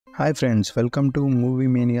Hi friends, welcome to movie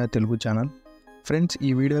mania Telugu channel. Friends, ఈ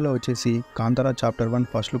వీడియోలో వచ్చేసి Kantara chapter 1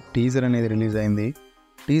 first look teaser అనేది రిలీజ్ అయింది.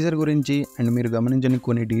 టీజర్ గురించి అండ్ మీరు గమనించని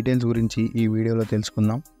కొన్ని డీటెయిల్స్ గురించి ఈ వీడియోలో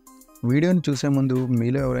తెలుసుకుందాం. వీడియోని చూసే ముందు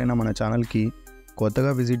మీలో ఎవరైనా మన ఛానల్కి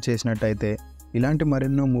కొత్తగా విజిట్ చేసినట్టయితే ఇలాంటి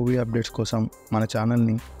మరెన్నో మూవీ అప్డేట్స్ కోసం మన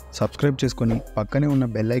ఛానల్ని సబ్స్క్రైబ్ చేసుకొని పక్కనే ఉన్న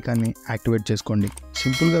బెల్ ఐకాన్ని యాక్టివేట్ చేసుకోండి.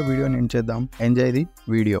 సింపుల్గా వీడియోని ఎండ్ చేద్దాం. Enjoy the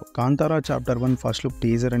video. Kantara chapter 1 first look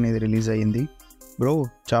teaser అనేది రిలీజ్ అయ్యింది. బ్రో,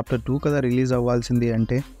 చాప్టర్ 2 కదా రిలీజ్ అవ్వాల్సింది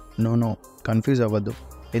అంటే నో కన్ఫ్యూజ్ అవ్వద్దు.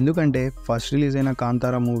 ఎందుకంటే ఫస్ట్ రిలీజ్ అయిన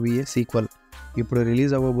కాంతారా మూవీయే సీక్వెల్. ఇప్పుడు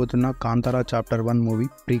release అవ్వబోతున్న Kantara chapter 1 movie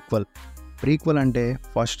prequel అంటే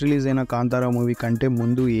ఫస్ట్ రిలీజ్ అయిన కాంతారా మూవీ కంటే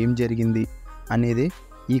ముందు ఏం జరిగింది అనేది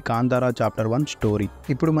ఈ కాంతారా చాప్టర్ 1 స్టోరీ.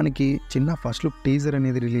 ఇప్పుడు మనకి చిన్న ఫస్ట్ లుక్ టీజర్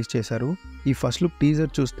అనేది రిలీజ్ చేశారు. ఈ ఫస్ట్ లుక్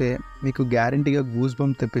టీజర్ చూస్తే మీకు గ్యారంటీగా గూస్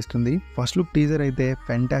బంప్ తెప్పిస్తుంది. ఫస్ట్ లుక్ టీజర్ అయితే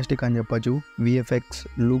ఫెంటాస్టిక్ అని చెప్పచ్చు. విఎఫ్ఎక్స్,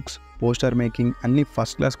 లుక్స్, పోస్టర్ మేకింగ్ అన్ని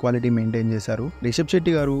ఫస్ట్ క్లాస్ క్వాలిటీ మెయింటైన్ చేశారు. రిషబ్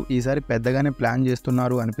శెట్టి గారు ఈసారి పెద్దగానే ప్లాన్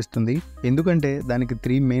చేస్తున్నారు అనిపిస్తుంది. ఎందుకంటే దానికి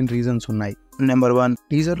 3 మెయిన్ రీజన్స్ ఉన్నాయి. నెంబర్ 1,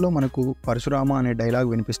 టీజర్లో మనకు పరశురామ అనే డైలాగ్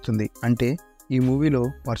వినిపిస్తుంది. అంటే ఈ మూవీలో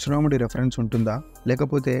పరశురాముడి రెఫరెన్స్ ఉంటుందా,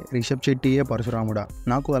 లేకపోతే రిషబ్ శెట్టియే పరశురాముడా?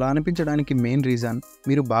 నాకు అలా అనిపించడానికి మెయిన్ రీజన్,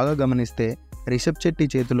 మీరు బాగా గమనిస్తే రిషబ్ శెట్టి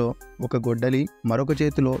చేతిలో ఒక గొడ్డలి, మరొక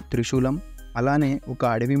చేతిలో త్రిశూలం, అలానే ఒక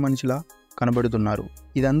అడవి మనిషిలా కనబడుతున్నారు.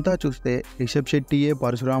 ఇదంతా చూస్తే రిషబ్ శెట్టియే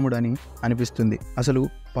పరశురాముడని అనిపిస్తుంది. అసలు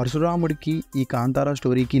పరశురాముడికి ఈ కాంతారా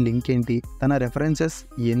స్టోరీకి లింక్ ఏంటి? తన రెఫరెన్సెస్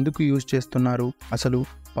ఎందుకు యూజ్ చేస్తున్నారు? అసలు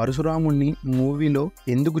పరశురాముడిని మూవీలో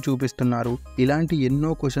ఎందుకు చూపిస్తున్నారు? ఇలాంటి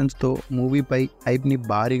ఎన్నో క్వశ్చన్స్తో మూవీపై హైప్ని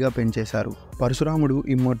భారీగా పెంచేశారు. పరశురాముడు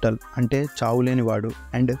ఇమ్మోర్టల్ అంటే చావులేనివాడు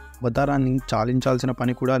అండ్ అవతారాన్ని చాలించాల్సిన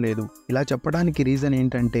పని కూడా లేదు. ఇలా చెప్పడానికి రీజన్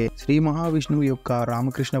ఏంటంటే శ్రీ మహావిష్ణువు యొక్క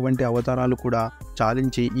రామకృష్ణ వంటి అవతారాలు కూడా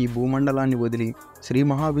చాలించి ఈ భూమండలాన్ని వదిలి శ్రీ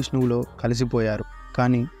మహావిష్ణువులో కలిసిపోయారు.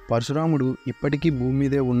 కానీ పరశురాముడు ఇప్పటికీ భూమి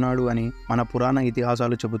మీదే ఉన్నాడు అని మన పురాణ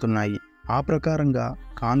ఇతిహాసాలు చెబుతున్నాయి. ఆ ప్రకారంగా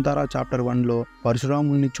కాంతారా చాప్టర్ 1లో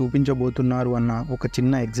పరశురాముడిని చూపించబోతున్నారు అన్న ఒక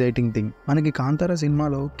చిన్న ఎగ్జైటింగ్ థింగ్. మనకి కాంతారా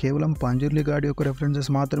సినిమాలో కేవలం పంజుర్లి గాడి యొక్క రెఫరెన్సెస్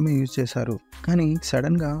మాత్రమే యూజ్ చేశారు. కానీ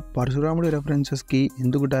సడన్ గా పరశురాముడి రెఫరెన్సెస్ కి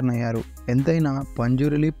ఎందుకు టర్న్ అయ్యారు? ఎంతైనా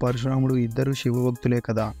పంజుర్లి, పరశురాముడు ఇద్దరు శివభక్తులే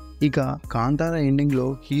కదా. ఇక కాంతారా ఎండింగ్ లో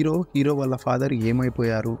హీరో వాళ్ళ ఫాదర్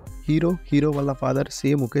ఏమైపోయారు, హీరో వాళ్ళ ఫాదర్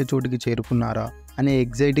సేమ్ ఒకే చోటుకి చేరుకున్నారా అనే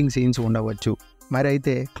ఎగ్జైటింగ్ సీన్స్ ఉండవచ్చు. మరి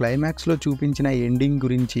అయితే క్లైమాక్స్లో చూపించిన ఎండింగ్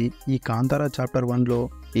గురించి ఈ కాంతారా చాప్టర్ 1లో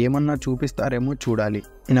ఏమన్నా చూపిస్తారేమో చూడాలి.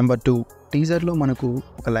 నెంబర్ 2, టీజర్లో మనకు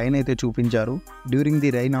ఒక లైన్ అయితే చూపించారు, డ్యూరింగ్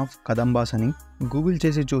ది రైన్ ఆఫ్ కదంబాస్ అని. గూగుల్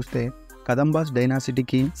చేసి చూస్తే కదంబాస్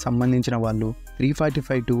డైనాసిటీకి సంబంధించిన వాళ్ళు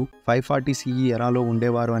 345 to 540 CE ఎరాలో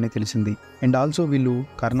ఉండేవారు అని తెలిసింది. అండ్ ఆల్సో వీళ్ళు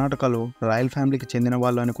కర్ణాటకలో రాయల్ ఫ్యామిలీకి చెందిన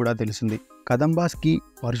వాళ్ళు అని కూడా తెలిసింది. కదంబాస్కి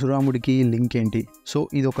పరశురాముడికి లింక్ ఏంటి? సో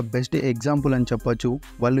ఇది ఒక బెస్ట్ ఎగ్జాంపుల్ అని చెప్పొచ్చు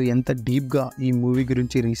వాళ్ళు ఎంత డీప్గా ఈ మూవీ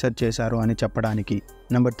గురించి రీసెర్చ్ చేశారో అని చెప్పడానికి.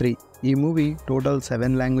 నెంబర్ 3, ఈ మూవీ టోటల్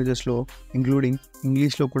 7 లాంగ్వేజెస్లో ఇంక్లూడింగ్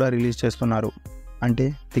ఇంగ్లీష్లో కూడా రిలీజ్ చేస్తున్నారు. అంటే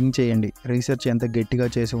థింక్ చేయండి, రీసెర్చ్ ఎంత గట్టిగా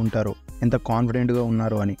చేసి ఉంటారో, ఎంత కాన్ఫిడెంట్గా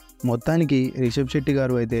ఉన్నారో అని. మొత్తానికి రిషబ్ శెట్టి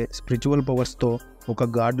గారు అయితే స్పిరిచువల్ పవర్స్తో ఒక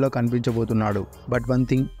గాడ్లా కనిపించబోతున్నాడు. బట్ వన్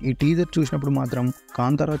థింగ్, ఈ టీజర్ చూసినప్పుడు మాత్రం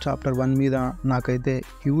కాంతారా చాప్టర్ 1 మీద నాకైతే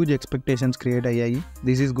హ్యూజ్ ఎక్స్పెక్టేషన్స్ క్రియేట్ అయ్యాయి.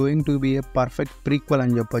 This is going to be a perfect prequel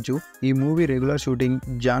అని చెప్పొచ్చు. ఈ మూవీ రెగ్యులర్ షూటింగ్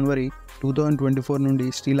జనవరి 2024 నుండి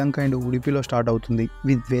శ్రీలంక అండ్ ఉడిపిలో స్టార్ట్ అవుతుంది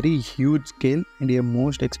with very huge scale and a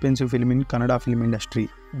most expensive film in Kannada film industry.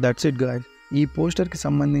 That's it guys. ఈ పోస్టర్కి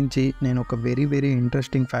సంబంధించి నేను ఒక వెరీ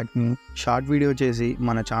ఇంట్రెస్టింగ్ ఫ్యాక్ట్ని షార్ట్ వీడియో చేసి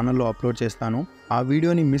మన ఛానల్లో అప్లోడ్ చేస్తాను. ఆ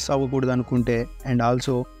వీడియోని మిస్ అవ్వకూడదు అనుకుంటే అండ్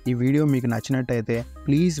ఆల్సో ఈ వీడియో మీకు నచ్చినట్టయితే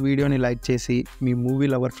ప్లీజ్ వీడియోని లైక్ చేసి మీ మూవీ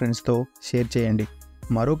లవర్ ఫ్రెండ్స్తో షేర్ చేయండి.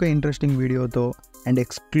 మరొక ఇంట్రెస్టింగ్ వీడియోతో అండ్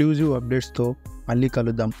ఎక్స్క్లూజివ్ అప్డేట్స్తో మళ్ళీ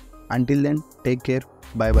కలుద్దాం. Until then take care,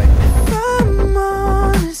 by by.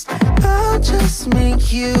 I'll just make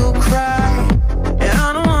you cry, and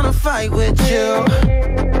I don't wanna fight with you.